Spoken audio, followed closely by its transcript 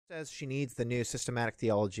Says she needs the new Systematic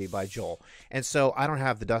Theology by Joel. And so I don't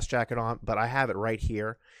have the dust jacket on, but I have it right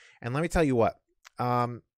here. And let me tell you what,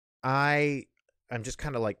 I'm just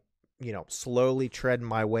kind of like, slowly treading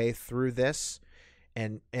my way through this.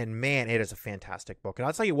 And man, it is a fantastic book. And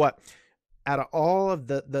I'll tell you what, out of all of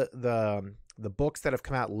the books that have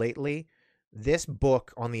come out lately, this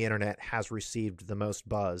book on the internet has received the most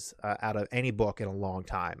buzz out of any book in a long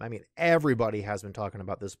time. I mean, everybody has been talking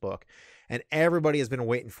about this book, and everybody has been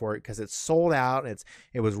waiting for it because it's sold out. And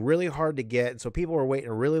it was really hard to get, and so people were waiting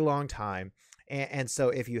a really long time. And so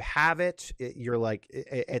if you have it, you're like,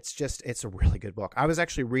 it's a really good book. I was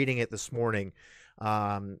actually reading it this morning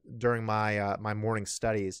during my my morning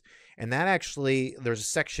studies, and that actually, there's a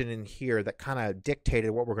section in here that kind of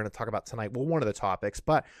dictated what we're going to talk about tonight. Well, one of the topics,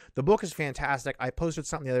 but the book is fantastic. I posted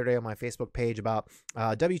something the other day on my Facebook page about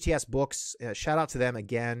WTS Books. Shout out to them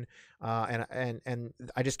again. And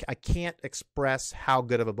I can't express how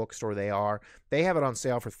good of a bookstore they are. They have it on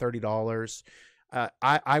sale for $30.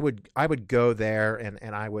 I would go there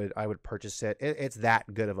and I would purchase it. It's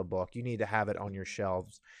that good of a book. You need to have it on your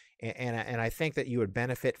shelves. And I think that you would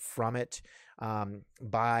benefit from it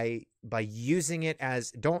by using it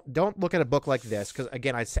as, don't look at a book like this, because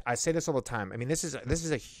again, I say this all the time. I mean, this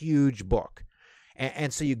is a huge book,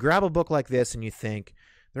 and so you grab a book like this and you think,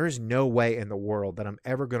 there is no way in the world that I'm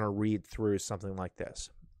ever going to read through something like this.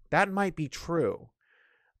 That might be true,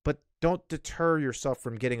 but don't deter yourself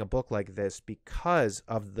from getting a book like this because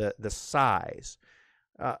of the size.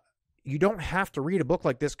 You don't have to read a book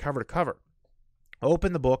like this cover to cover.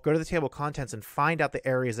 Open the book, go to the table of contents, and find out the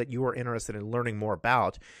areas that you are interested in learning more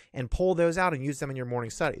about, and pull those out and use them in your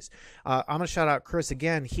morning studies. I'm going to shout out Chris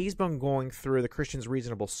again. He's been going through the Christian's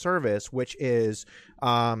Reasonable Service, which is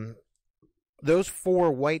those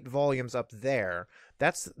 4 white volumes up there.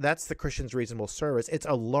 That's the Christian's Reasonable Service. It's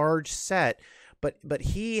a large set, but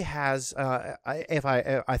he has,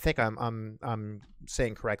 I think I'm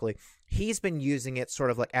saying correctly, he's been using it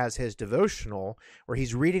sort of like as his devotional, where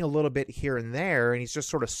he's reading a little bit here and there, and he's just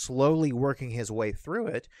sort of slowly working his way through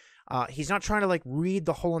it. He's not trying to like read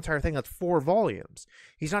the whole entire thing. That's 4 volumes.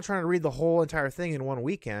 He's not trying to read the whole entire thing in one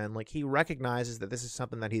weekend. Like, he recognizes that this is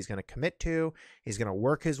something that he's going to commit to. He's going to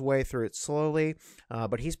work his way through it slowly.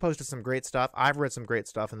 But he's posted some great stuff. I've read some great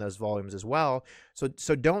stuff in those volumes as well.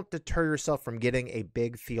 So don't deter yourself from getting a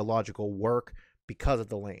big theological work because of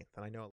the length. And I know